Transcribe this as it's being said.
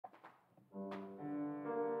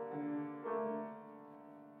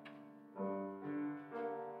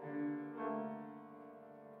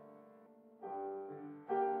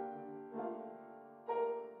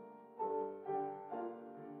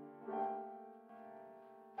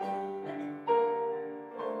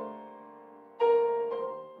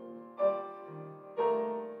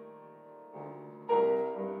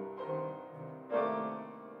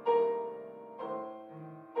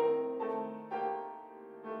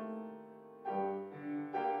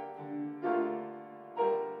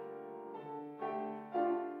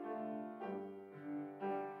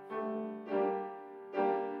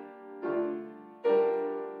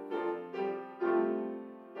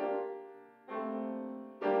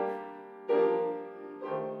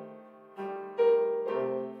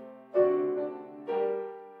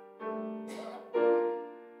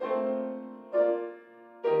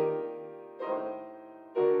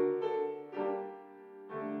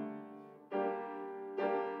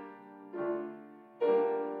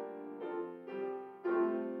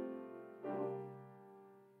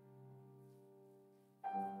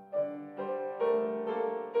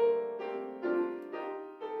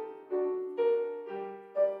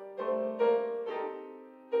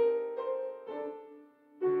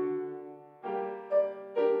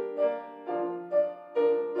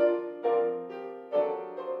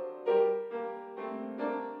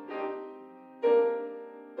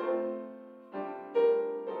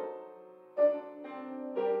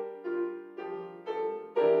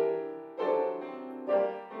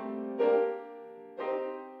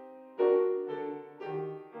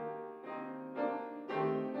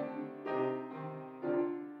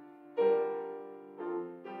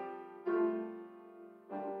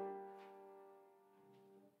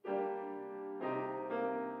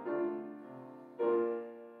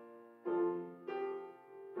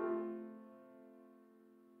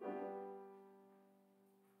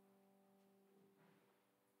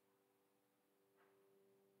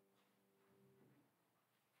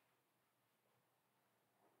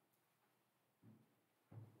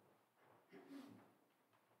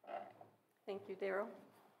Thank you, Daryl.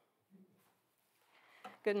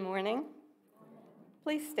 Good morning.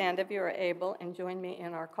 Please stand if you are able and join me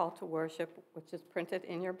in our call to worship, which is printed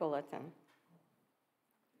in your bulletin.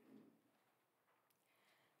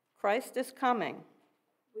 Christ is coming.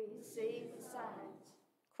 We see the signs.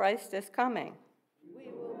 Christ is coming.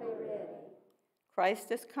 We will be ready.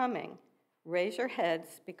 Christ is coming. Raise your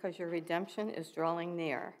heads because your redemption is drawing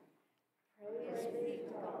near. Praise be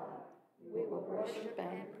to God. We will worship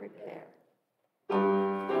and prepare.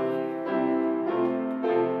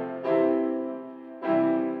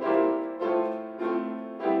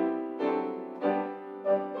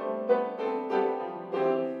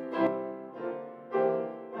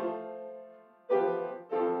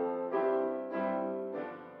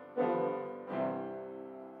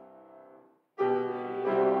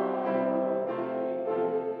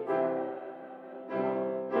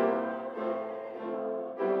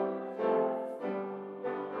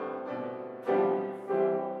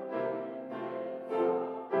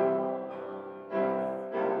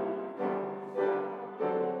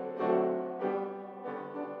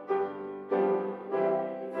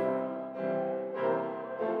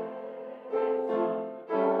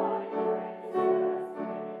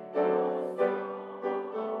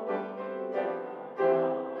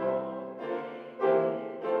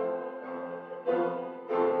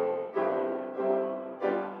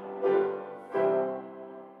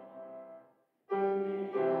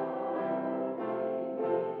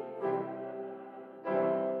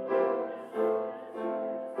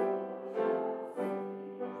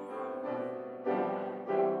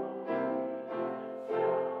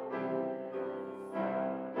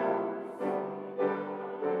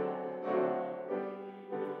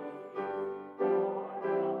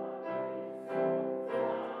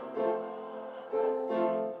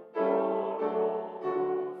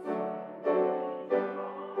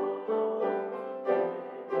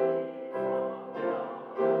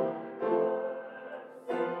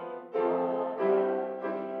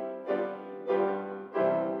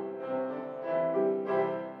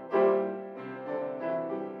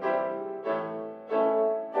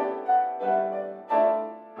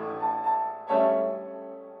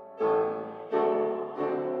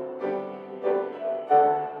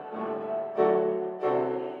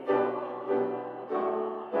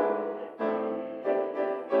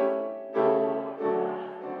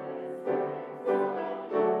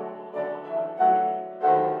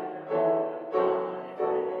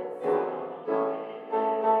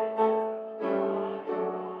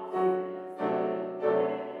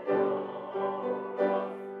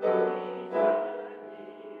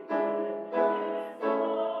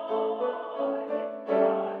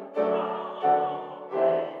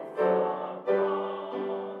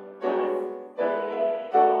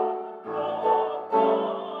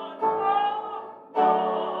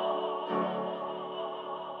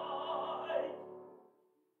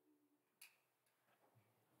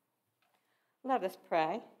 Let us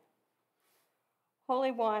pray.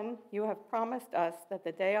 Holy One, you have promised us that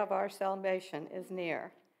the day of our salvation is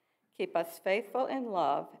near. Keep us faithful in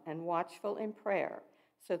love and watchful in prayer,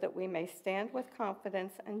 so that we may stand with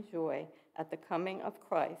confidence and joy at the coming of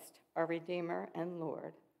Christ, our Redeemer and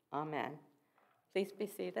Lord. Amen. Please be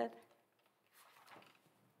seated.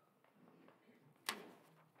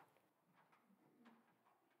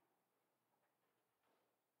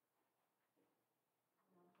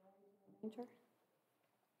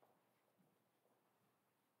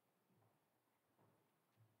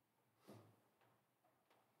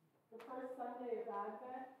 The first Sunday of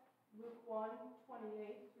Advent, Luke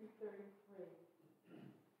 1:28 through 33.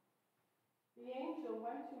 The angel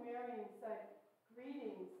went to Mary and said,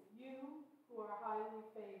 "Greetings, you who are highly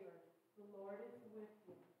favored. The Lord is with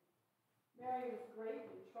you." Mary was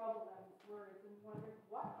greatly troubled at his words and wondered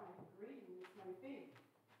what kind of greeting this might be.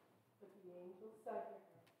 But the angel said to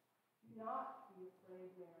her, "Do not be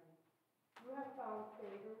afraid, Mary. You have found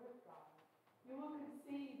favor with God. You will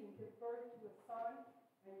conceive and give birth to a son,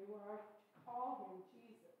 and you are to call him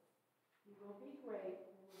Jesus. He will be great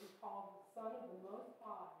and will be called the Son of the Most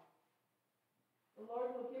High. The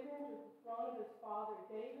Lord will give him the throne of his father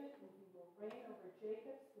David, and he will reign over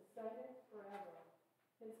Jacob's descendants forever.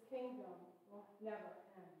 His kingdom will never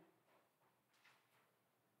end."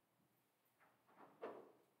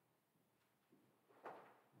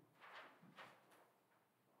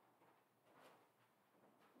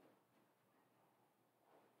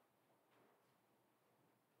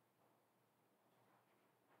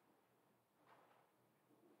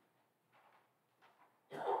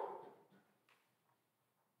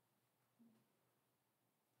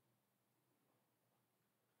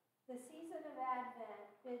 The season of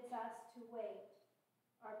Advent bids us to wait.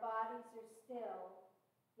 Our bodies are still,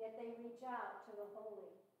 yet they reach out to the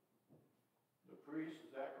holy. The priest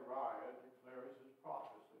Zechariah declares his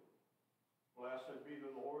prophecy. Blessed be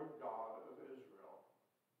the Lord God of Israel.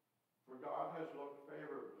 For God has looked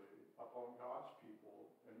favorably upon God's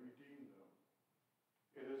people and redeemed them.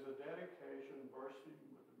 It is a dedication bursting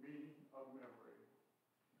with the meaning of memory.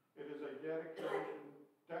 It is a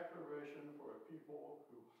declaration for a people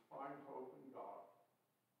who find hope in God.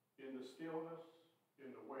 In the stillness,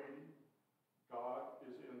 in the waiting, God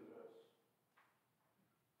is in this.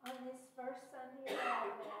 On this first Sunday of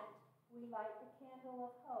Advent, we light the candle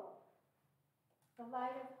of hope. The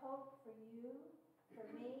light of hope for you, for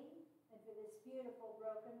me, and for this beautiful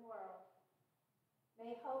broken world.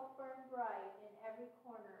 May hope burn bright in every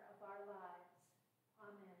corner of our lives.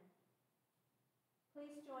 Amen.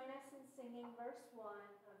 Please join us in singing verse 1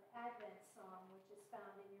 of Advent Song, which is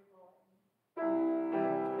found in your bulletin.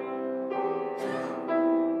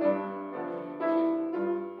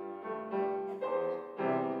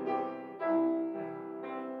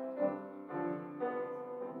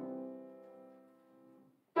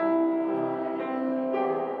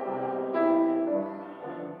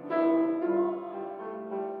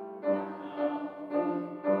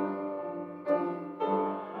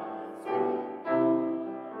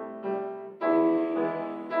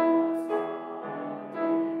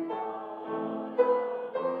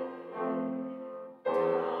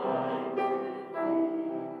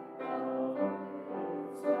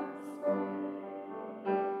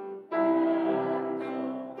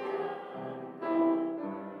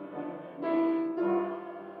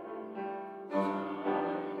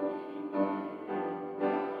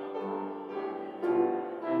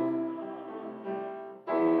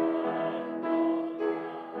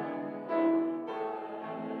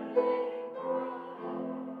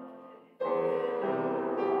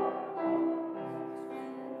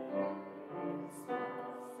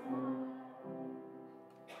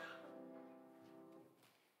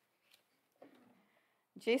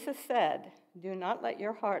 Jesus said, "Do not let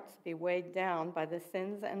your hearts be weighed down by the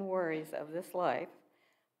sins and worries of this life,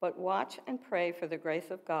 but watch and pray for the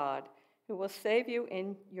grace of God, who will save you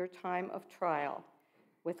in your time of trial.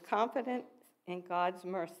 With confidence in God's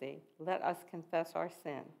mercy, let us confess our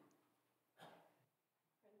sin."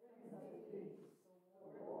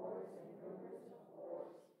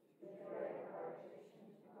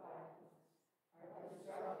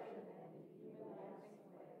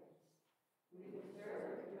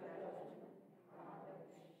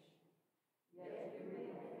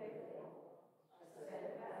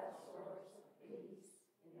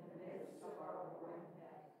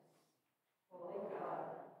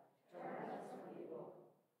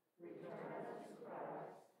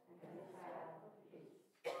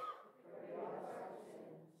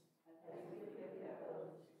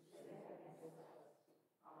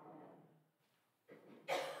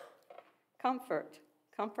 Comfort,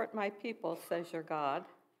 comfort my people, says your God.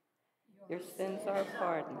 Your sins are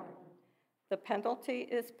pardoned. The penalty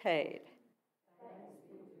is paid.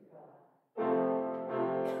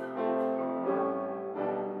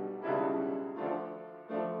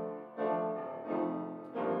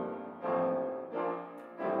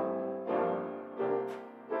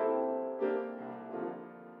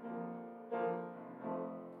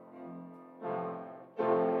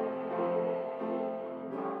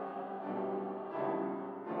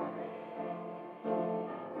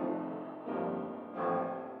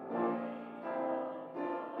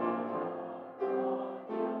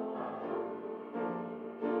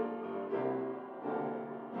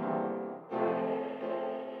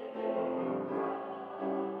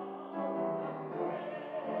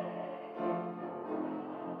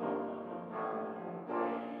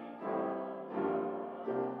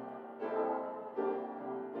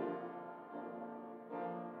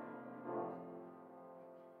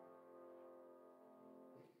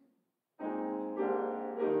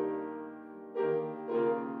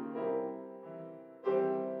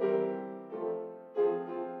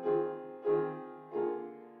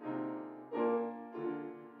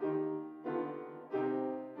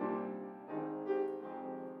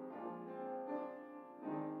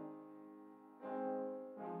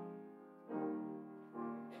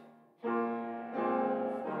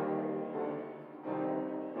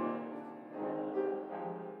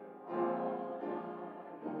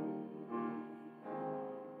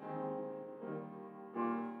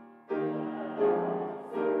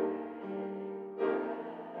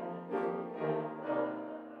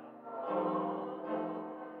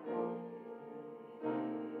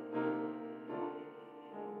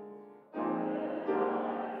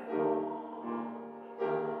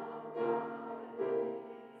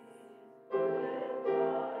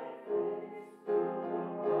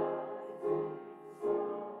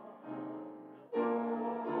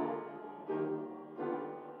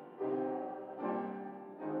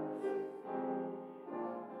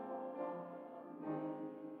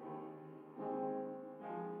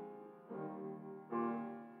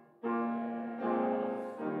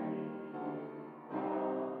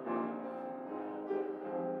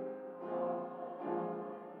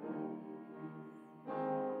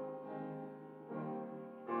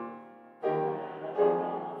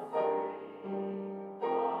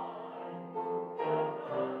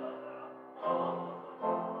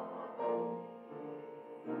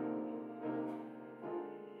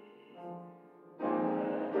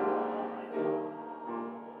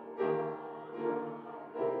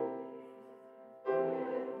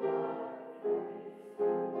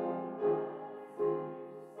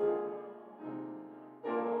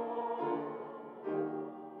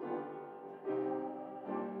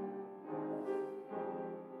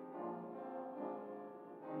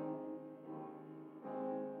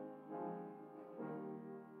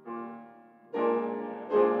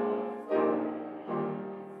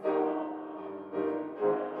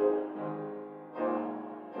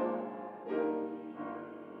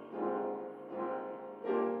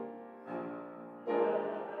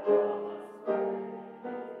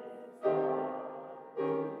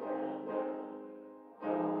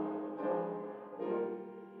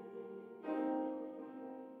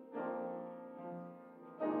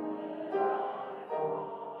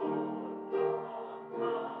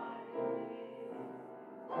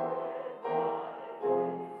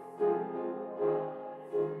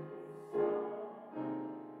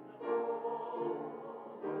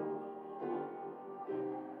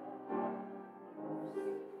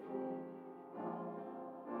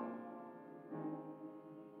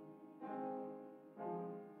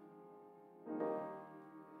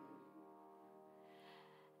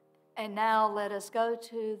 And now let us go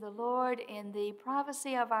to the Lord in the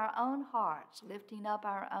privacy of our own hearts, lifting up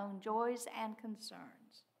our own joys and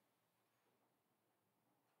concerns.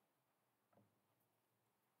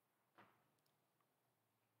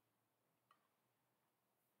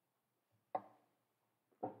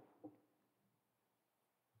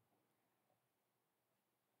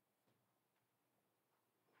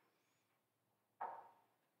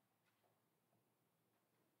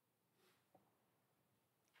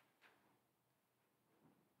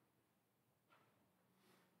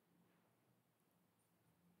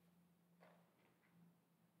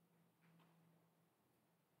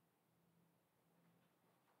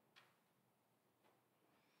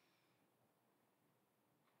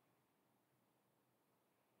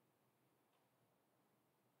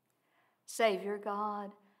 Savior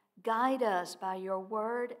God, guide us by your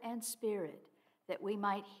word and spirit, that we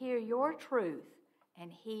might hear your truth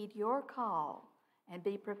and heed your call and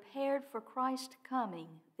be prepared for Christ's coming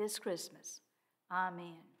this Christmas.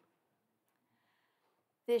 Amen.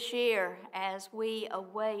 This year, as we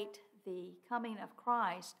await the coming of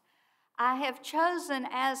Christ, I have chosen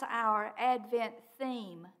as our Advent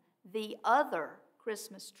theme the other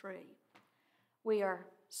Christmas tree. We are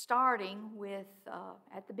starting with,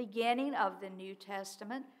 at the beginning of the New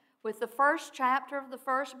Testament, with the first chapter of the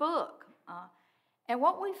first book. And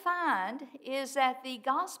what we find is that the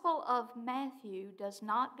Gospel of Matthew does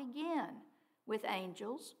not begin with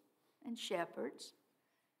angels and shepherds,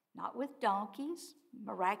 not with donkeys,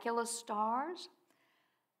 miraculous stars.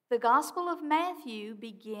 The Gospel of Matthew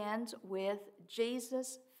begins with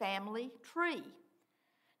Jesus' family tree.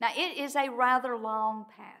 Now, it is a rather long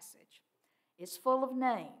passage. It's full of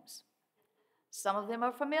names. Some of them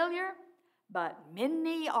are familiar, but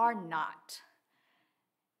many are not.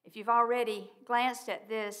 If you've already glanced at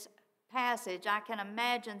this passage, I can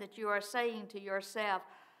imagine that you are saying to yourself,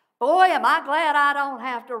 boy, am I glad I don't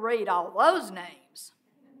have to read all those names.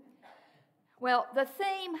 Well, the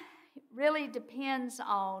theme really depends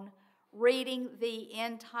on reading the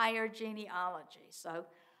entire genealogy. So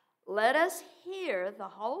let us hear the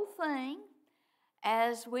whole thing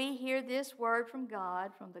as we hear this word from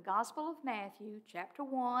God from the Gospel of Matthew, chapter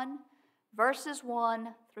 1, verses 1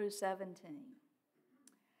 through 17.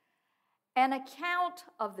 An account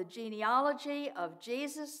of the genealogy of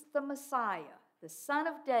Jesus the Messiah, the son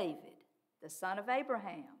of David, the son of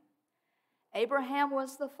Abraham. Abraham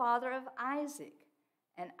was the father of Isaac,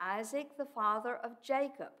 and Isaac the father of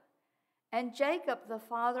Jacob, and Jacob the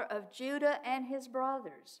father of Judah and his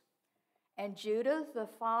brothers, and Judah the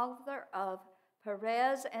father of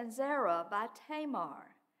Perez and Zerah by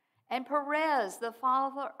Tamar, and Perez the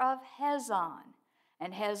father of Hezron,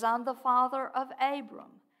 and Hezron the father of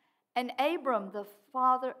Abram, and Aram the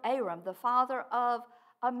father of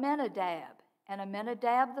Amminadab, and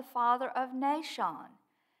Amminadab the father of Nahshon,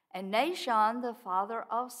 and Nahshon the father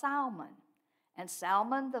of Salmon, and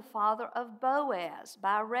Salmon the father of Boaz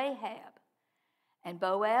by Rahab, and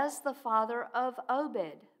Boaz the father of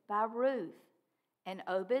Obed by Ruth, and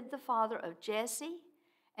Obed the father of Jesse,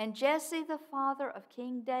 and Jesse the father of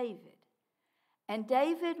King David. And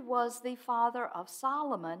David was the father of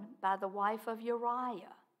Solomon by the wife of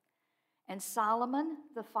Uriah, and Solomon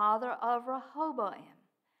the father of Rehoboam,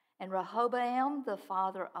 and Rehoboam the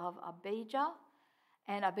father of Abijah,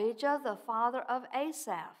 and Abijah the father of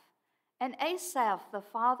Asaph, and Asaph the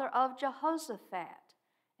father of Jehoshaphat,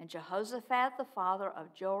 and Jehoshaphat the father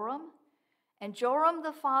of Joram, and Joram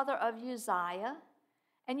the father of Uzziah,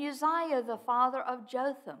 and Uzziah the father of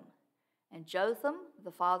Jotham, and Jotham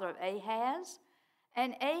the father of Ahaz,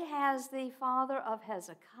 and Ahaz the father of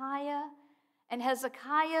Hezekiah, and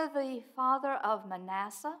Hezekiah the father of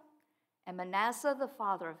Manasseh, and Manasseh the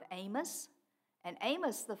father of Amos, and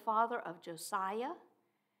Amos the father of Josiah,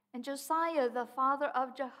 and Josiah the father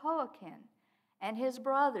of Jehoiakim, and his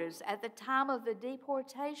brothers at the time of the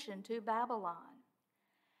deportation to Babylon.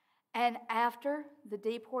 And after the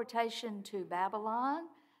deportation to Babylon,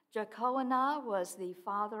 Jeconiah was the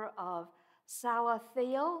father of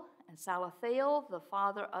Salathiel, and Salathiel the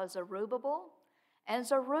father of Zerubbabel, and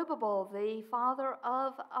Zerubbabel the father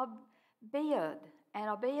of Abiud, and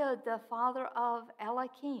Abiud the father of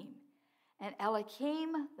Eliakim, and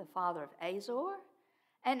Eliakim the father of Azor,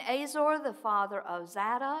 and Azor the father of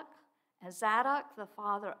Zadok, and Zadok the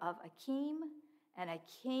father of Achim, and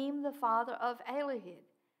Achim the father of Elihud,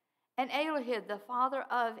 and Elihud the father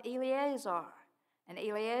of Eleazar, and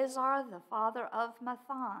Eleazar the father of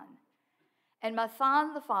Mathan, and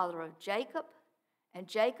Mathan the father of Jacob, and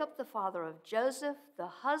Jacob the father of Joseph, the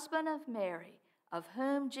husband of Mary, of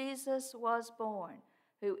whom Jesus was born,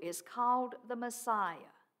 who is called the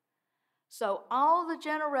Messiah. So all the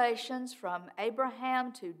generations from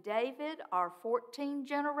Abraham to David are 14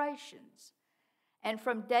 generations. And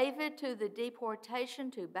from David to the deportation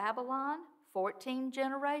to Babylon, 14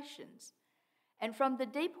 generations. And from the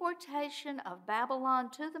deportation of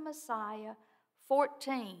Babylon to the Messiah,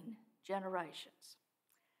 14 generations.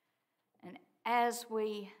 And as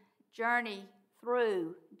we journey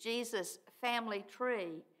through Jesus' family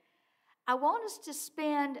tree, I want us to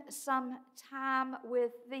spend some time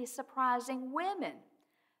with the surprising women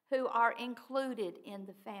who are included in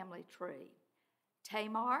the family tree.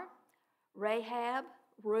 Tamar, Rahab,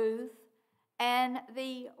 Ruth, and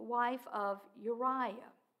the wife of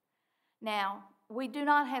Uriah. Now, we do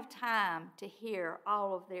not have time to hear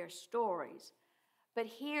all of their stories, but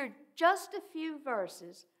hear just a few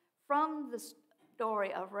verses from the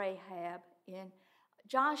story of Rahab in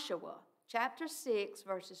Joshua chapter 6,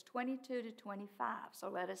 verses 22 to 25. So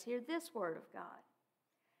let us hear this word of God.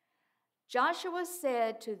 Joshua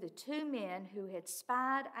said to the two men who had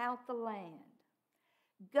spied out the land,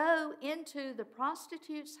 "Go into the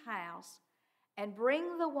prostitute's house and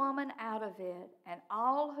bring the woman out of it and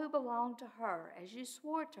all who belong to her, as you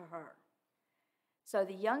swore to her." So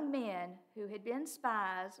the young men who had been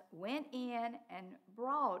spies went in and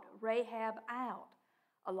brought Rahab out,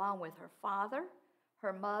 along with her father,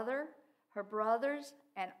 her mother, her brothers,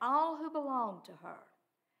 and all who belonged to her.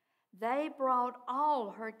 They brought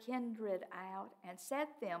all her kindred out and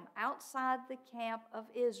set them outside the camp of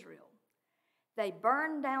Israel. They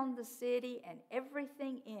burned down the city and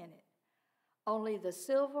everything in it. Only the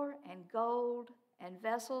silver and gold and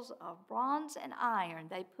vessels of bronze and iron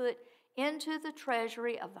they put into the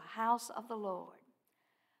treasury of the house of the Lord.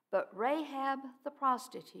 But Rahab the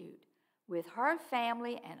prostitute, with her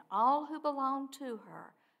family and all who belonged to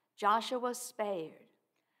her, Joshua spared.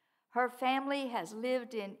 Her family has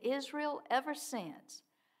lived in Israel ever since,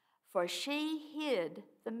 for she hid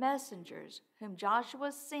the messengers whom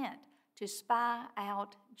Joshua sent to spy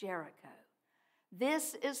out Jericho.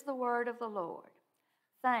 This is the word of the Lord.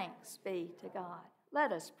 Thanks be to God.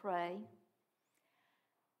 Let us pray.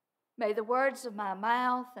 May the words of my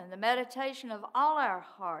mouth and the meditation of all our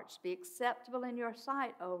hearts be acceptable in your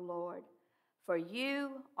sight, O Lord, for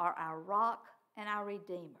you are our rock and our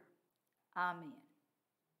Redeemer. Amen.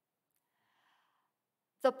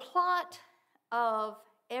 The plot of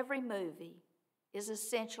every movie is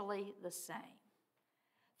essentially the same.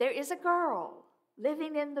 There is a girl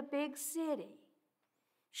living in the big city.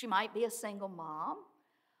 She might be a single mom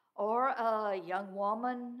or a young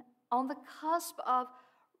woman on the cusp of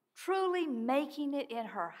truly making it in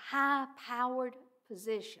her high-powered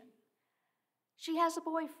position. She has a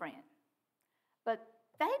boyfriend, but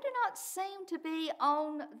they do not seem to be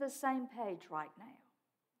on the same page right now.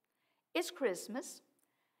 It's Christmas,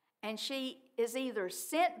 and she is either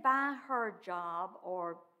sent by her job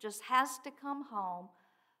or just has to come home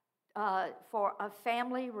for a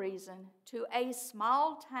family reason to a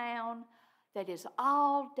small town that is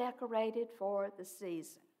all decorated for the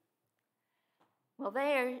season. Well,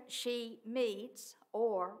 there she meets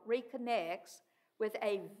or reconnects with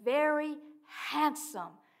a very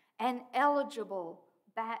handsome and eligible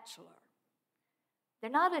bachelor.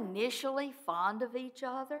 They're not initially fond of each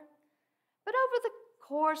other, but over the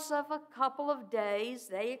course of a couple of days,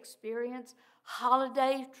 they experience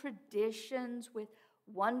holiday traditions with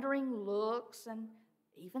wondering looks, and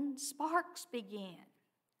even sparks begin.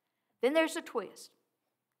 Then there's a twist.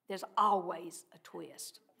 There's always a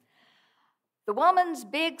twist. The woman's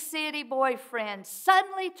big city boyfriend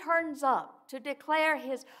suddenly turns up to declare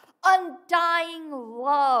his undying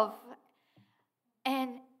love,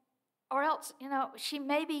 or else, she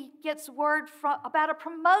maybe gets word about a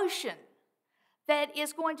promotion that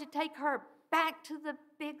is going to take her back to the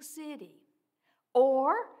big city.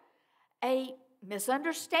 Or a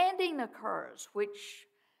misunderstanding occurs, which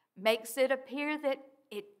makes it appear that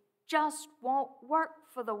it just won't work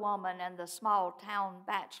for the woman and the small town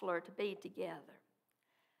bachelor to be together.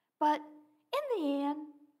 But in the end,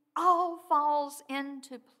 all falls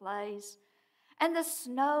into place, and the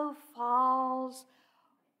snow falls.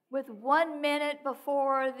 With 1 minute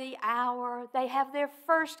before the hour, they have their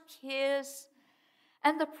first kiss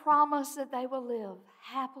and the promise that they will live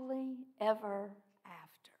happily ever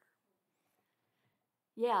after.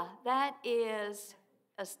 Yeah, that is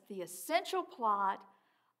the essential plot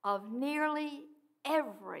of nearly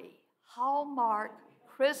every Hallmark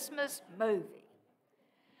Christmas movie.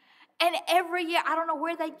 And every year, I don't know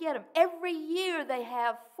where they get them, every year they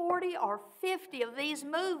have 40 or 50 of these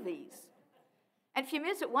movies. And if you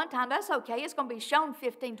miss it one time, that's okay. It's going to be shown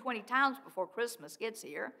 15, 20 times before Christmas gets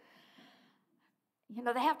here.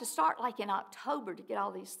 they have to start like in October to get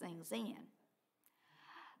all these things in.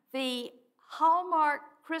 The Hallmark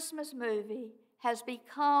Christmas movie has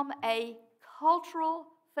become a cultural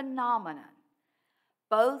phenomenon,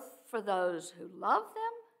 both for those who love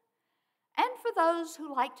them and for those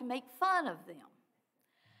who like to make fun of them.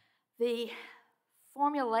 The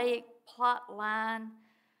formulaic plot line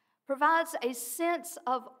provides a sense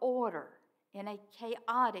of order in a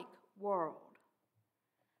chaotic world.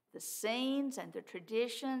 The scenes and the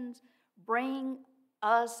traditions bring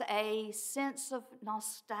us a sense of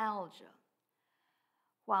nostalgia,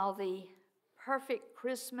 while the perfect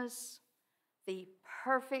Christmas, the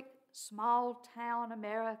perfect small town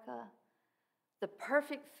America, the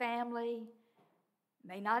perfect family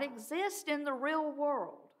may not exist in the real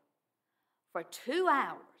world. For 2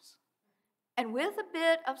 hours, and with a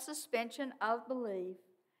bit of suspension of belief,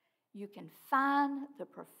 you can find the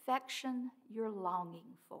perfection you're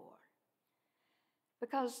longing for.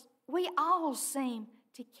 Because we all seem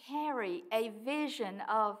to carry a vision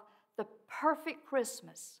of the perfect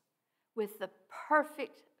Christmas with the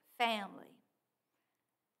perfect family.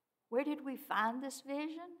 Where did we find this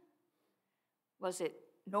vision? Was it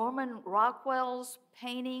Norman Rockwell's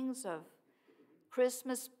paintings of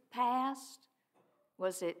Christmas past?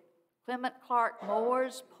 Was it Clement Clark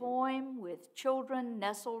Moore's poem with children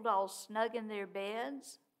nestled all snug in their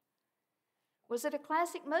beds? Was it a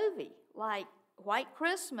classic movie like White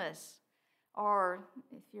Christmas, or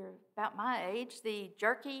if you're about my age, the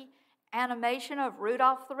jerky animation of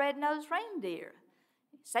Rudolph the Red-Nosed Reindeer,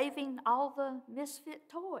 saving all the misfit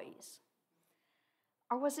toys?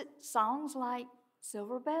 Or was it songs like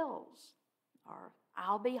Silver Bells or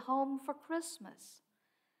I'll Be Home for Christmas?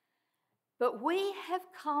 But we have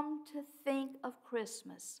come to think of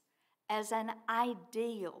Christmas as an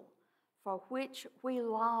ideal for which we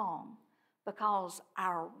long, because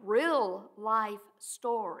our real life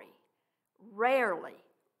story rarely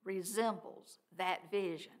resembles that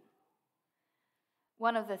vision.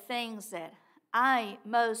 One of the things that I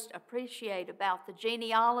most appreciate about the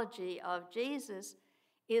genealogy of Jesus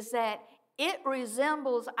is that it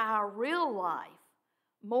resembles our real life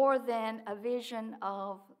more than a vision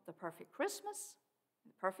of the perfect Christmas,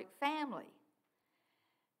 the perfect family.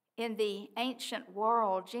 In the ancient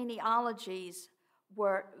world, genealogies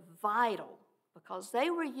were vital because they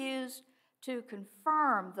were used to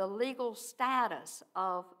confirm the legal status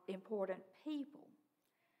of important people.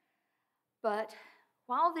 But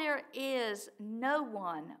while there is no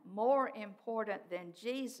one more important than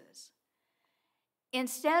Jesus,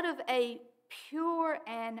 instead of a pure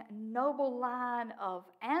and noble line of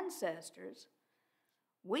ancestors,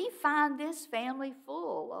 we find this family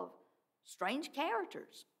full of strange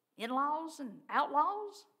characters, in-laws and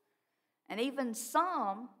outlaws, and even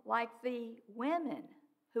some like the women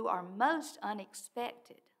who are most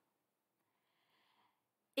unexpected.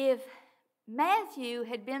 If Matthew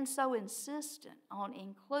had been so insistent on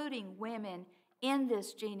including women in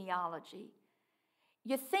this genealogy,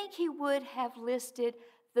 you think he would have listed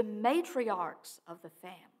the matriarchs of the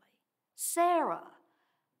family: Sarah,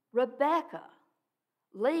 Rebecca,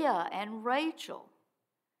 Leah, and Rachel.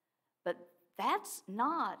 But that's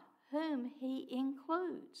not whom he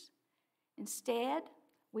includes. Instead,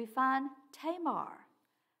 we find Tamar,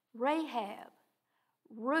 Rahab,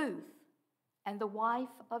 Ruth, and the wife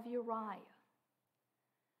of Uriah.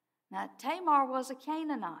 Now, Tamar was a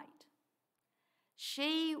Canaanite.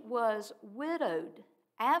 She was widowed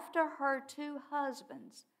after her 2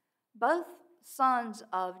 husbands, both sons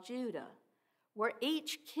of Judah, were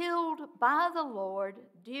each killed by the Lord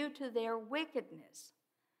due to their wickedness.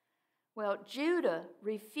 Well, Judah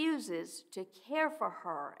refuses to care for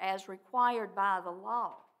her as required by the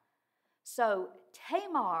law. So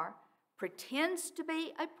Tamar pretends to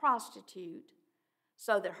be a prostitute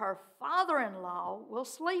so that her father-in-law will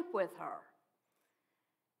sleep with her.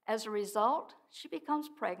 As a result, she becomes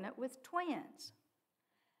pregnant with twins.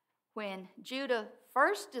 When Judah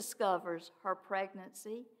first discovers her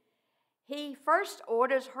pregnancy, he first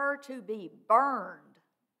orders her to be burned.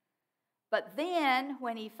 But then,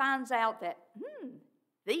 when he finds out that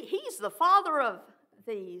he's the father of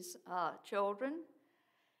these children,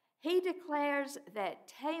 he declares that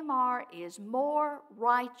Tamar is more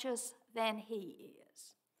righteous than he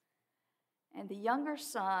is. And the younger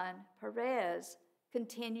son, Perez,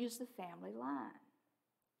 continues the family line.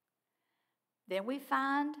 Then we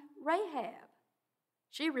find Rahab.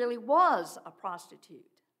 She really was a prostitute.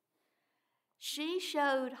 She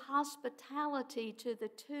showed hospitality to the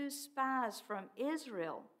 2 spies from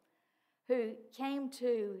Israel who came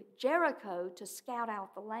to Jericho to scout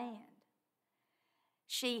out the land.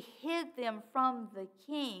 She hid them from the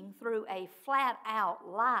king through a flat-out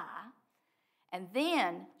lie, and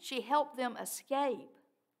then she helped them escape.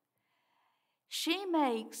 She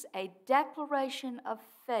makes a declaration of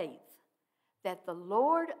faith that the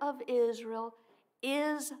Lord of Israel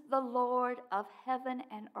is the Lord of heaven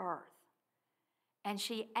and earth. And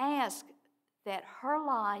she asks that her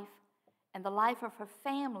life and the life of her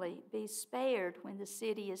family be spared when the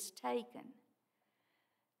city is taken.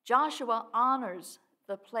 Joshua honors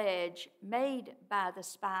the pledge made by the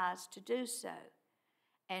spies to do so,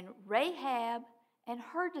 and Rahab and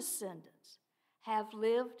her descendants have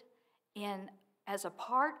lived as a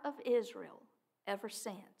part of Israel ever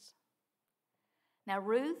since. Now,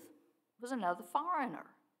 Ruth was another foreigner,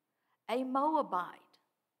 a Moabite.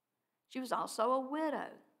 She was also a widow.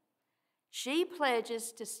 She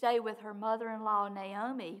pledges to stay with her mother-in-law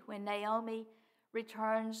Naomi when Naomi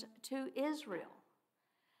returns to Israel.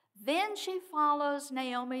 Then she follows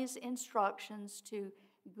Naomi's instructions to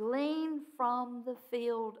glean from the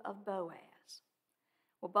field of Boaz.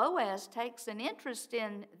 Well, Boaz takes an interest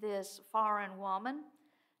in this foreign woman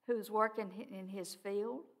who's working in his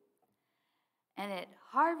field. And at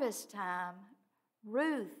harvest time,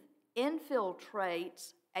 Ruth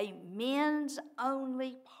infiltrates a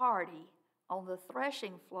men's-only party on the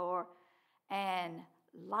threshing floor and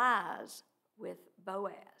lies with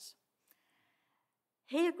Boaz.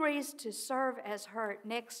 He agrees to serve as her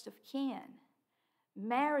next of kin,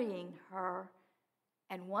 marrying her,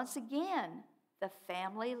 and once again, the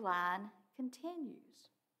family line continues.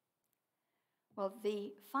 Well,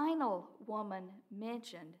 the final woman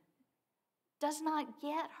mentioned does not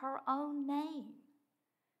get her own name.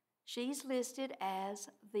 She's listed as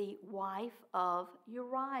the wife of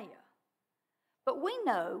Uriah. But we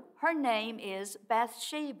know her name is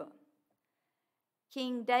Bathsheba.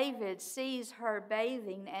 King David sees her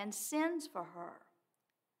bathing and sends for her.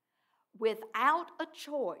 Without a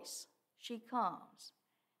choice, she comes,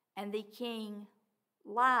 and the king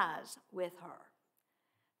lies with her.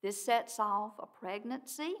 This sets off a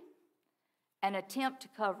pregnancy, an attempt to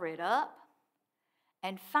cover it up,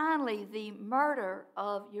 and finally the murder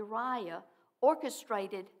of Uriah,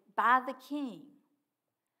 orchestrated by the king.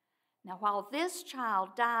 Now, while this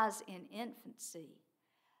child dies in infancy,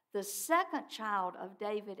 the second child of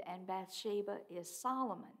David and Bathsheba is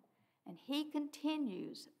Solomon, and he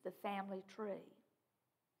continues the family tree.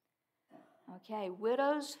 Okay,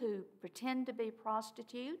 widows who pretend to be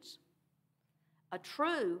prostitutes, a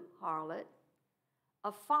true harlot,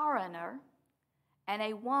 a foreigner, and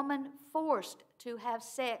a woman forced to have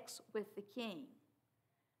sex with the king.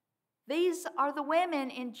 These are the women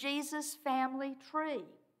in Jesus' family tree.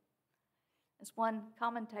 As one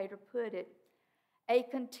commentator put it, a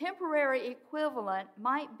contemporary equivalent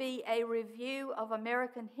might be a review of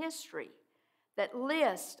American history that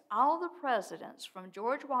lists all the presidents from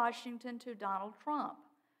George Washington to Donald Trump,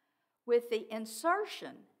 with the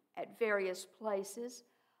insertion at various places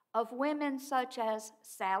of women such as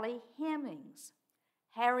Sally Hemings,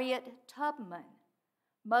 Harriet Tubman,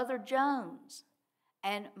 Mother Jones,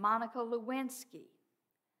 and Monica Lewinsky.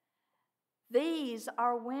 These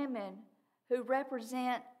are women who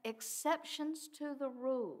represent exceptions to the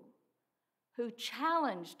rule, who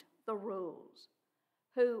challenged the rules,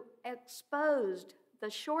 who exposed the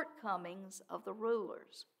shortcomings of the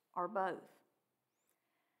rulers, or both.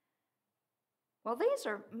 Well, these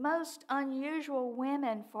are most unusual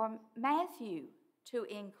women for Matthew to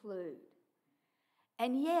include.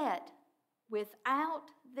 And yet, without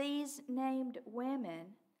these named women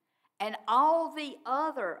and all the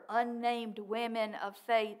other unnamed women of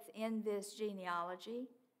faith in this genealogy,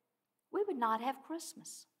 we would not have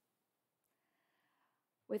Christmas.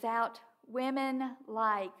 Without women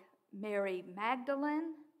like Mary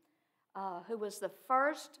Magdalene, who was the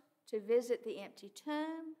first to visit the empty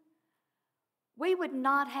tomb, we would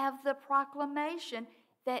not have the proclamation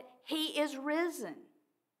that He is risen.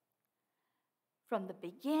 From the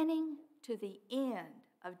beginning to the end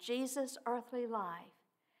of Jesus' earthly life,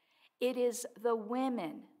 it is the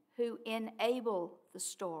women who enable the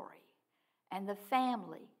story and the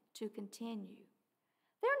family to continue.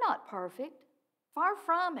 They're not perfect, far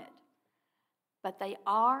from it, but they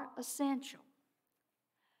are essential.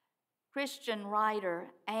 Christian writer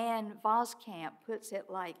Anne Voskamp puts it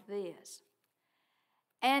like this: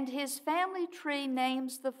 and his family tree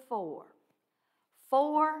names the four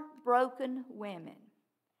broken women,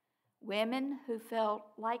 women who felt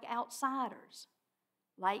like outsiders,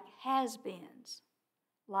 like has-beens,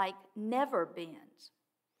 like never-beens,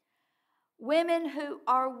 women who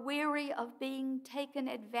are weary of being taken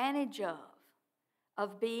advantage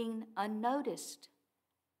of being unnoticed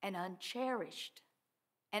and uncherished,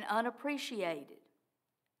 and unappreciated.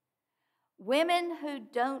 Women who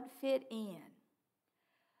don't fit in,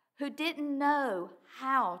 who didn't know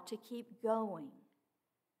how to keep going,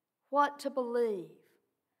 what to believe,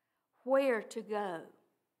 where to go.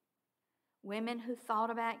 Women who thought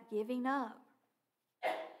about giving up.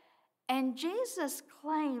 And Jesus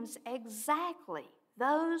claims exactly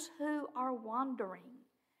those who are wandering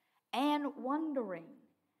and wondering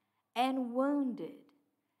and wounded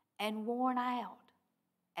and worn out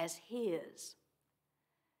as his.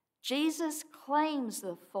 Jesus claims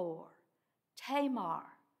the four: Tamar,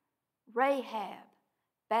 Rahab,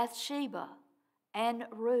 Bathsheba, and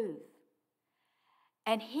Ruth.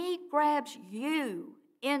 And he grabs you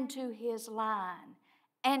into his line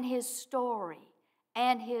and his story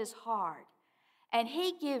and his heart. And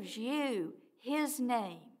he gives you his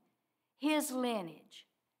name, his lineage,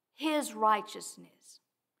 his righteousness.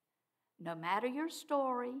 No matter your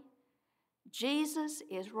story, Jesus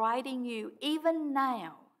is writing you even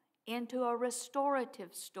now into a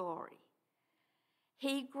restorative story.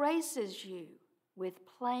 He graces you with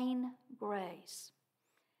plain grace.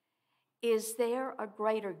 Is there a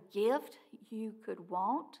greater gift you could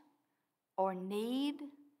want or need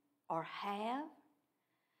or have?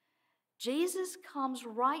 Jesus comes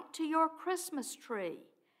right to your Christmas tree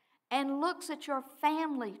and looks at your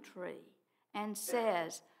family tree and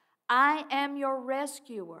says, I am your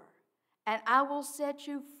rescuer, and I will set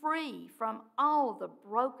you free from all the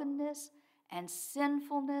brokenness and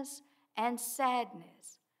sinfulness and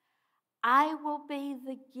sadness. I will be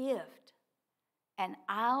the gift, and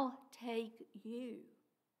I'll take you.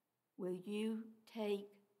 Will you take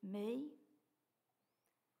me?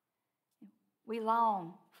 We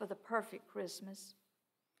long for the perfect Christmas,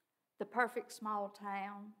 the perfect small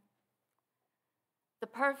town, the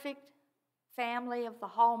perfect family of the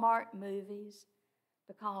Hallmark movies,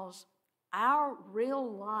 because our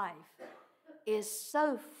real life is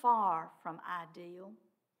so far from ideal.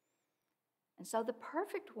 And so the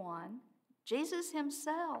perfect one, Jesus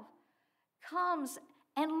himself, comes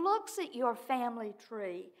and looks at your family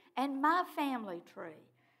tree and my family tree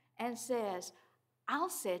and says, I'll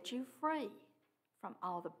set you free from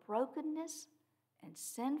all the brokenness and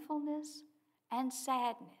sinfulness and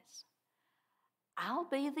sadness. I'll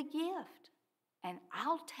be the gift, and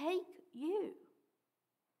I'll take you.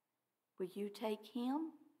 Will you take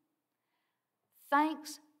him?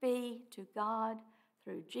 Thanks be to God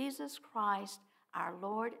through Jesus Christ, our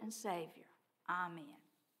Lord and Savior. Amen.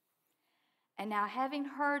 And now, having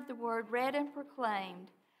heard the word read and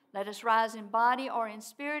proclaimed, let us rise in body or in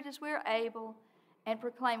spirit as we are able and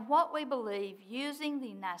proclaim what we believe using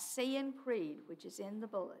the Nicene Creed, which is in the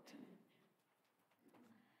bulletin.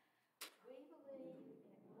 We believe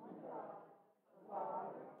in one God, the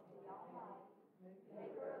Father, the Almighty,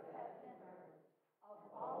 maker of heaven and earth, of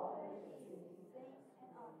all that is seen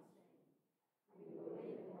and unseen. We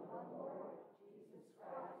believe in one Lord, Jesus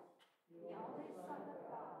Christ, the only Son of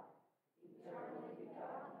God, eternally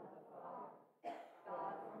begotten of the Father,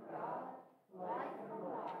 God from God, light from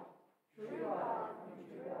light, true God from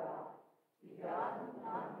true God, begotten,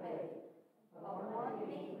 not made, of one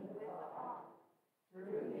being with the Father.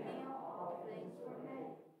 Through him all things were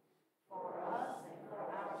made. For us and for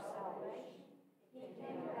our salvation, he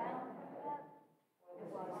came down from heaven,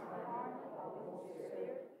 was incarnate of the Holy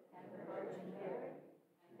Spirit and the Virgin Mary,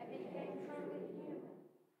 and became truly human.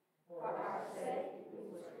 For our sake, he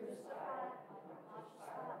was crucified under Pontius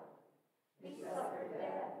Pilate. He suffered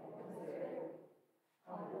death and was buried.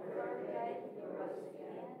 On the third day, he rose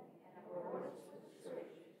again in accordance with the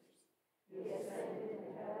Scriptures. He ascended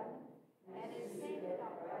into heaven and is seated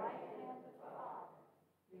at the right hand of the Father.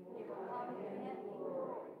 He will come again in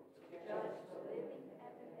glory to judge the living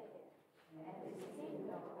and the dead, and his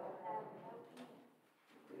kingdom will have no end.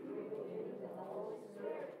 We believe in the Holy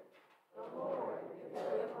Spirit, the Lord, the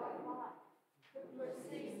giver of life, who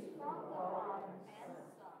proceeds from the Father and the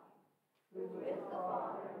Son, who with the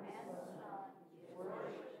Father and the Son is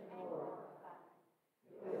worshipped and glorified,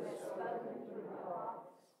 who has spoken through the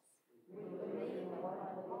prophets. We believe in one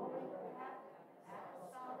holy Catholic and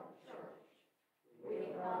Apostolic Church.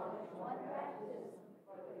 We acknowledge one baptism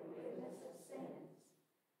for the forgiveness of sins.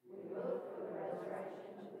 We look for the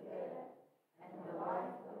resurrection of the dead and the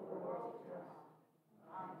life of the world to come.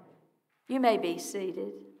 Amen. You may be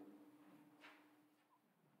seated.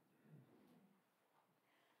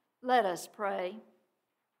 Let us pray.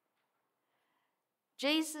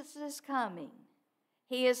 Jesus is coming.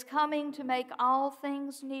 He is coming to make all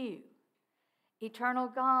things new. Eternal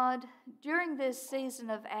God, during this season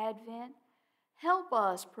of Advent, help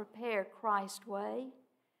us prepare Christ's way.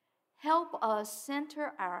 Help us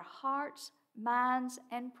center our hearts minds,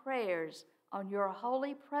 and prayers on your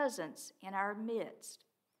holy presence in our midst.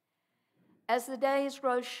 As the days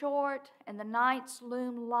grow short and the nights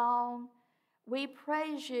loom long, we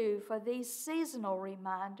praise you for these seasonal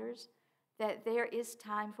reminders that there is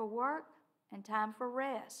time for work and time for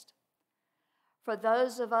rest. For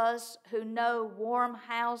those of us who know warm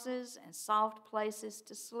houses and soft places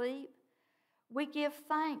to sleep, we give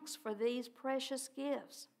thanks for these precious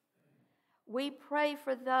gifts. We pray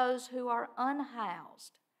for those who are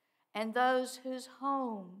unhoused and those whose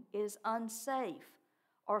home is unsafe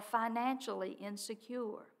or financially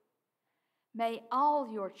insecure. May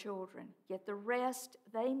all your children get the rest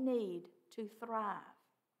they need to thrive.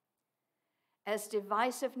 As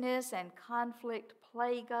divisiveness and conflict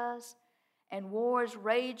plague us and wars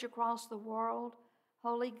rage across the world,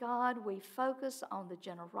 Holy God, we focus on the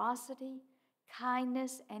generosity,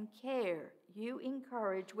 kindness, and care you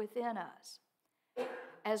encourage within us.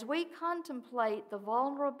 As we contemplate the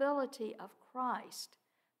vulnerability of Christ,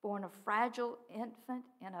 born a fragile infant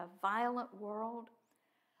in a violent world,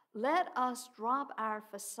 let us drop our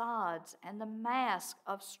facades and the mask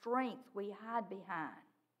of strength we hide behind.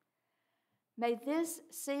 May this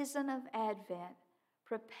season of Advent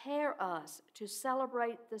prepare us to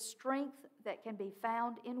celebrate the strength that can be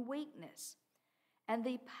found in weakness and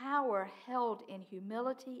the power held in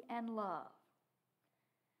humility and love.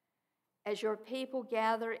 As your people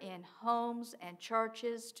gather in homes and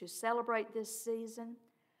churches to celebrate this season,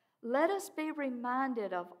 let us be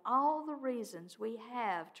reminded of all the reasons we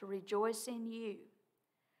have to rejoice in you.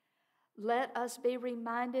 Let us be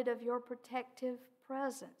reminded of your protective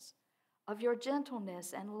presence, of your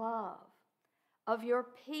gentleness and love, of your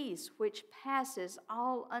peace which passes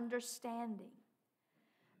all understanding.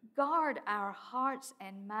 Guard our hearts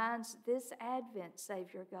and minds this Advent,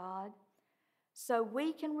 Savior God, so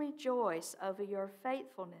we can rejoice over your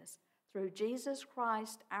faithfulness through Jesus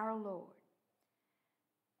Christ our Lord.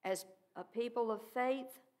 As a people of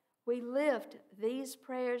faith, we lift these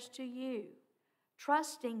prayers to you,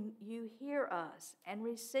 trusting you hear us and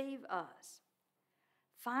receive us.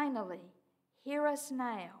 Finally, hear us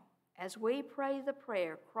now as we pray the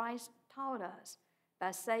prayer Christ taught us by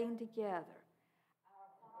saying together, Our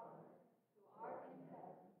Father, who art in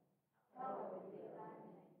heaven, hallowed be thy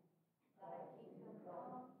name. Thy kingdom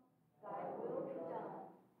come, thy will be done,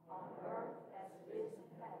 on earth as it is in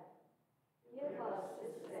heaven. Give us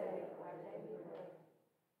this day our daily bread,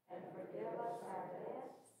 and forgive us our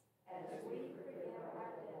debts as we forgive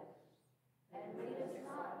our debtors. And lead us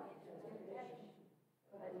not into temptation,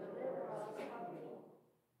 but deliver us from evil.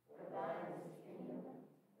 For thine is the kingdom,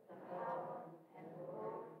 the power, and the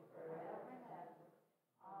glory forever and ever.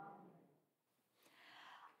 Amen.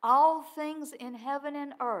 All things in heaven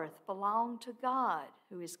and earth belong to God,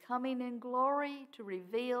 who is coming in glory to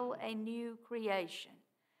reveal a new creation.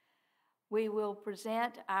 We will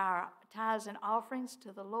present our tithes and offerings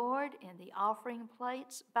to the Lord in the offering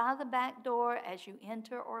plates by the back door as you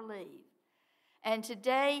enter or leave. And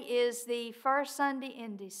today is the first Sunday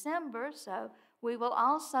in December, so we will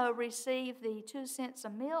also receive the 2 cents a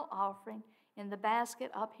meal offering in the basket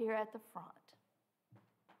up here at the front.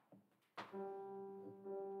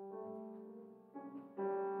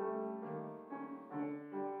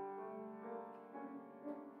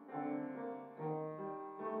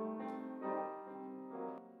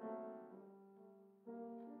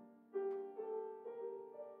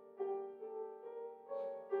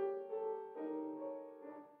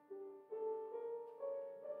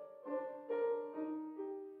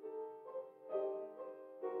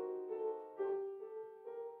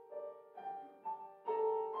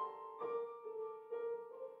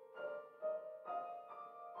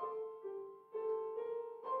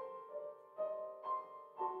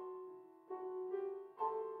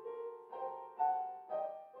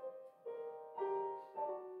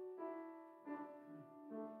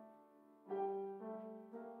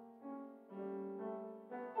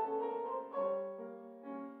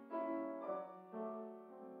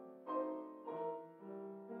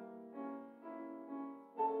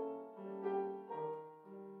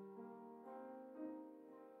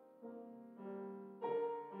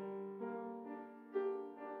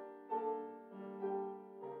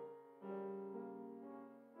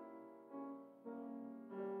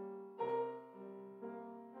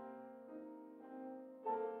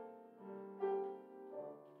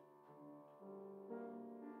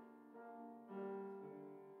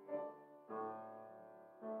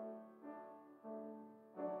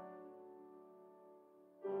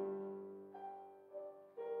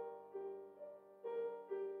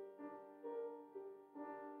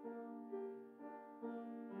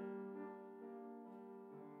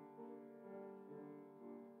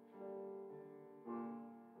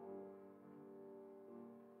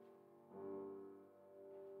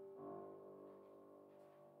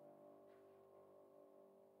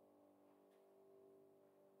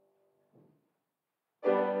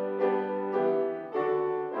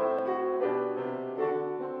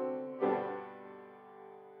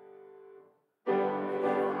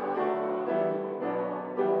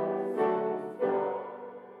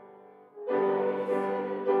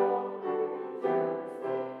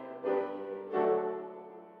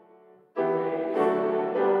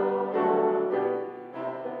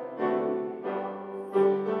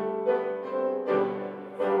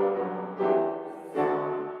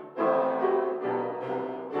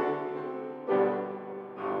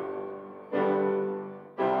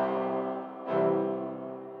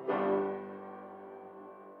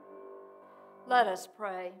 Let us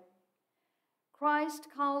pray. Christ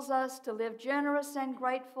calls us to live generous and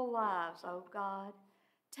grateful lives, O God.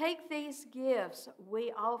 Take these gifts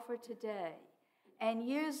we offer today and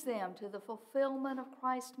use them to the fulfillment of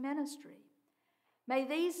Christ's ministry. May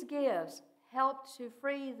these gifts help to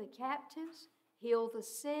free the captives, heal the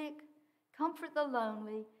sick, comfort the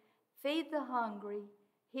lonely, feed the hungry,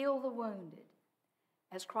 heal the wounded.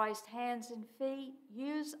 As Christ's hands and feet,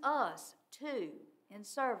 use us too in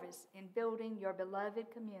service in building your beloved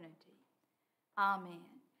community. Amen.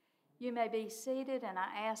 You may be seated, and I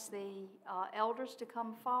ask the elders to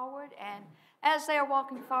come forward. And as they are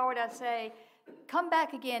walking forward, I say, come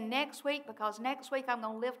back again next week, because next week I'm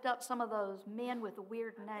going to lift up some of those men with the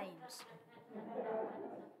weird names.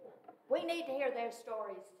 We need to hear their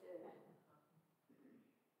stories too.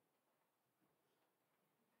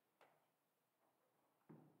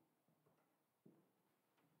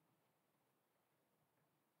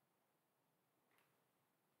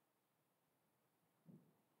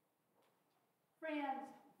 Friends,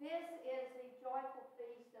 this is the joyful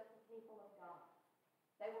feast of the people of God.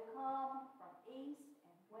 They will come from east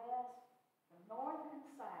and west, from north and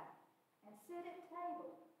south, and sit at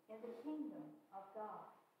table in the kingdom of God.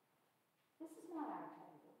 This is not our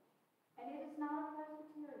table, and it is not a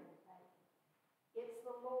Presbyterian table. It's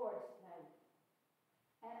the Lord's table.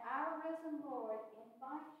 And our risen Lord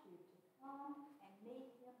invites you to come and meet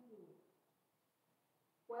him here.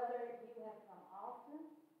 Whether you have come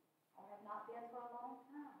often or have not been for a long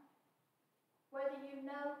time, whether you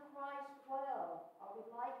know Christ well or would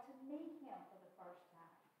like to meet him for the first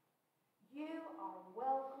time, you are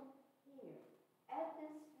welcome here at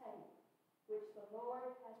this table which the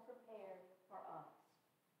Lord has prepared for us.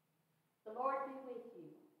 The Lord be with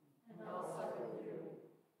you. And also with you.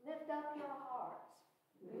 Lift up your hearts.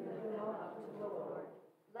 We lift them up to the Lord.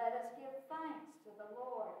 Let us give thanks to the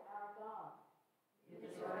Lord our God. It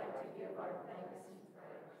is right to give our thanks and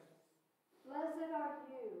praise. Blessed are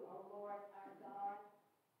you, O Lord our God.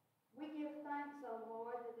 We give thanks, O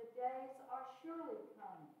Lord, that the days are surely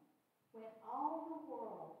coming when all the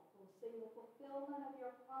world will see the fulfillment of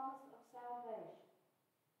your promise of salvation.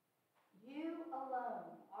 You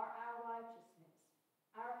alone are our righteousness,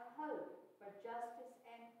 our hope for justice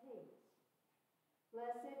and peace.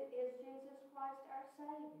 Blessed is Jesus Christ our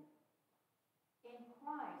Savior. In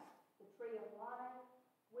Christ, the tree of life,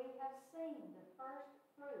 we have seen the first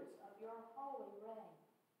fruits of your holy reign.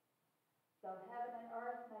 Though heaven and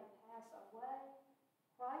earth may pass away,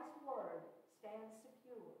 Christ's word stands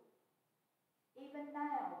secure. Even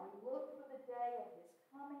now we look for the day of his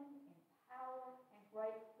coming in power and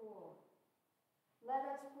great glory. Let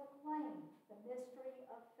us proclaim the mystery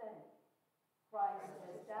of faith. Christ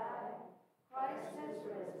has died. Christ has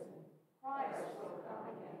risen. Christ will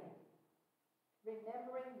come again.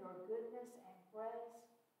 Remembering your goodness and grace,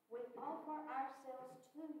 we offer ourselves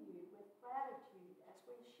to you with gratitude as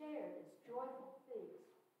we share this joyful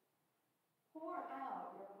feast. Pour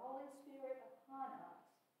out your Holy Spirit upon us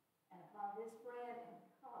and upon this bread and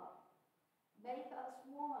cup. Make us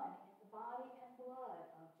one in the body and blood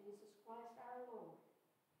of Jesus Christ our Lord.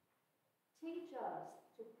 Teach us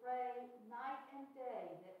to pray night and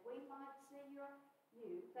day that we might see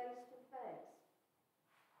you face to face.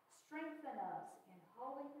 Strengthen us in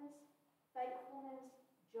holiness, faithfulness,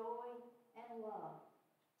 joy, and love,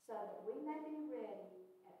 so that we may be ready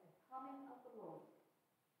at the coming of the Lord.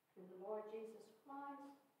 Through the Lord Jesus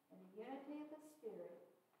Christ and the unity of the Spirit,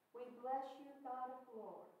 we bless you, God of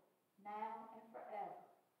glory, now and forever.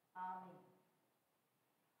 Amen.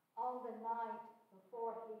 On the night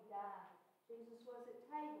before he died, Jesus was at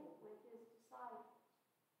table with his disciples.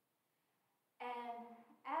 And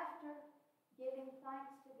after giving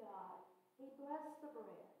thanks to God, he blessed the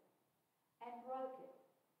bread and broke it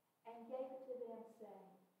and gave it to them,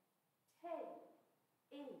 saying, "Take,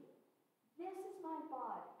 eat. This is my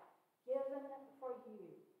body given for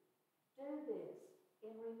you. Do this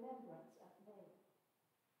in remembrance of me."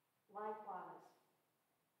 Likewise,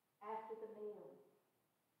 after the meal,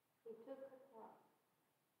 he took the cup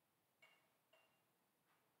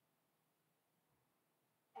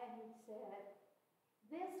and he said,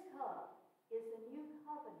 "This cup is the new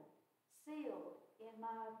covenant sealed in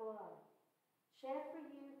my blood, shed for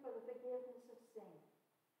you for the forgiveness of sin.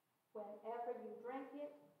 Whenever you drink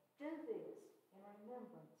it, do this in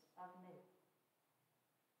remembrance of me."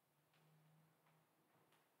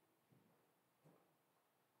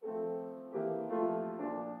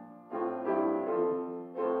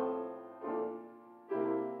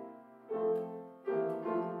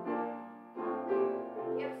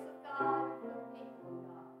 Gifts of God for the people of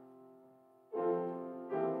God.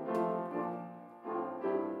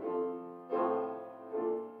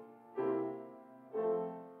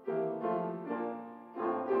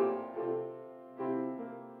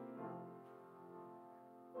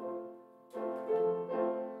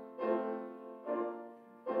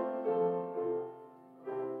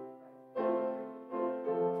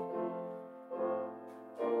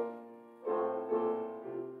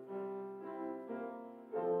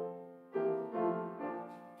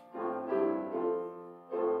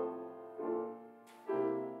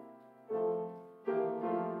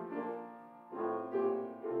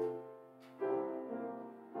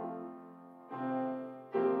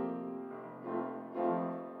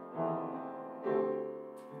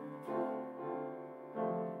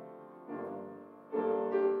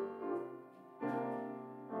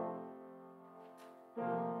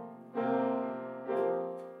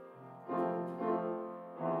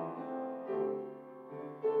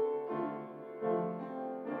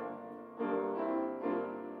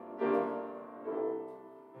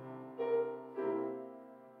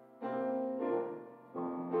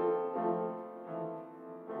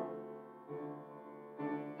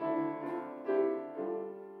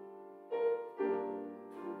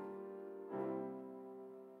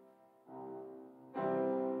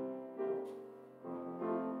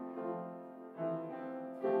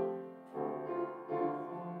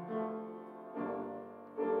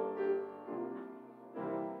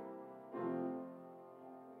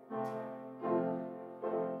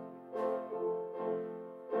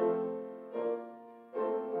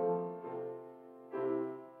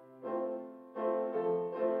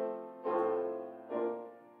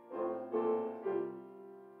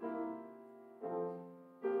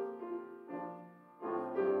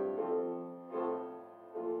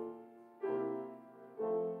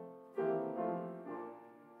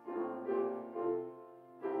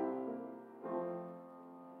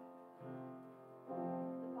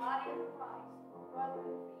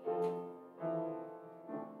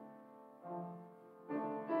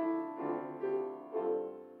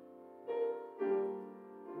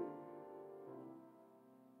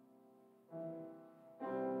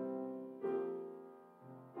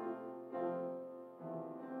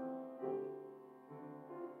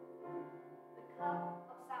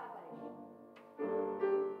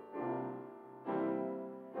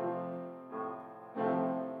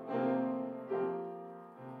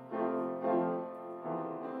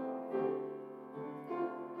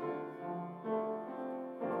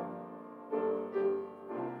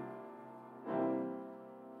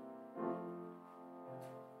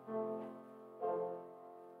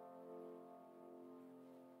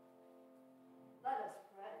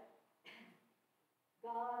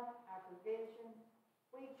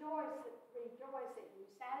 rejoice that you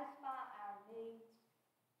satisfy our needs.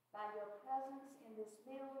 By your presence in this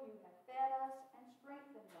meal, you have fed us and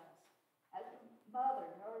strengthened us as a mother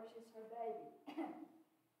nourishes her baby.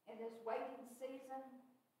 In this waiting season,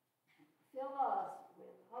 fill us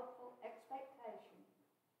with hopeful expectation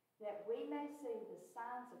that we may see the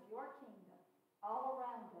signs of your kingdom all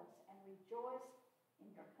around us and rejoice in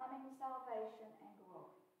your coming salvation and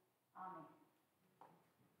glory. Amen.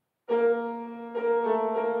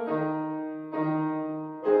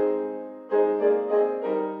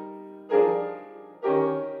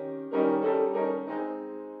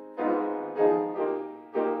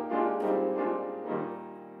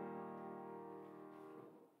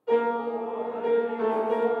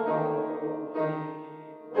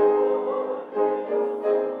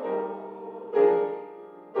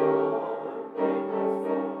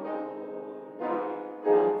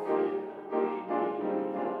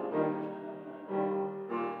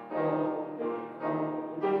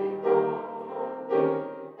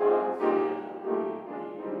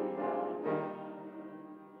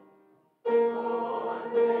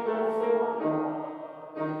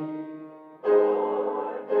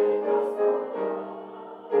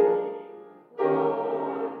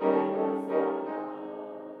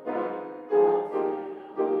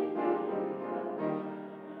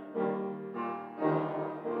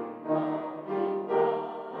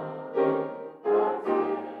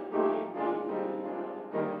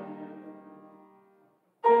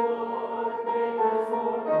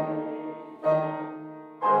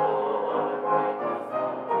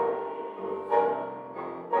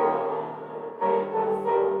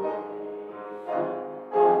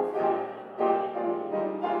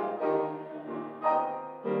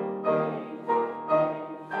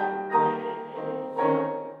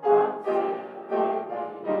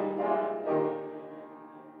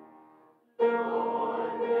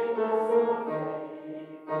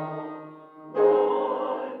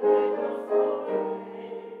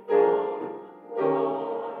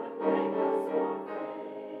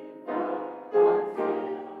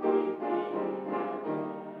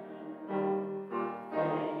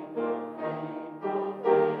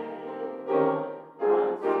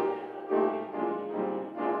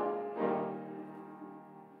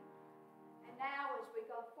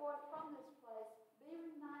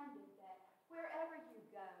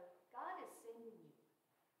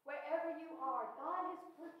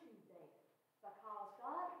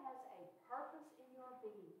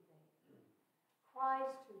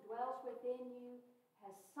 Christ who dwells within you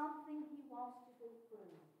has something he wants to do through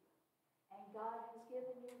you. And God has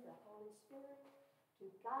given you the Holy Spirit to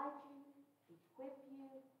guide you, equip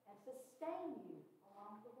you, and sustain you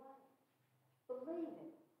along the way. Believe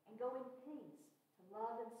it and go in peace to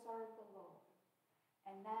love and serve the Lord.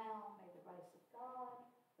 And now may the grace of God,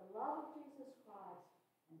 the love of Jesus Christ,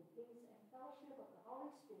 and the peace and fellowship of the Holy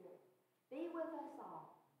Spirit be with us all,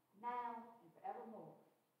 now and forevermore.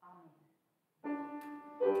 Amen.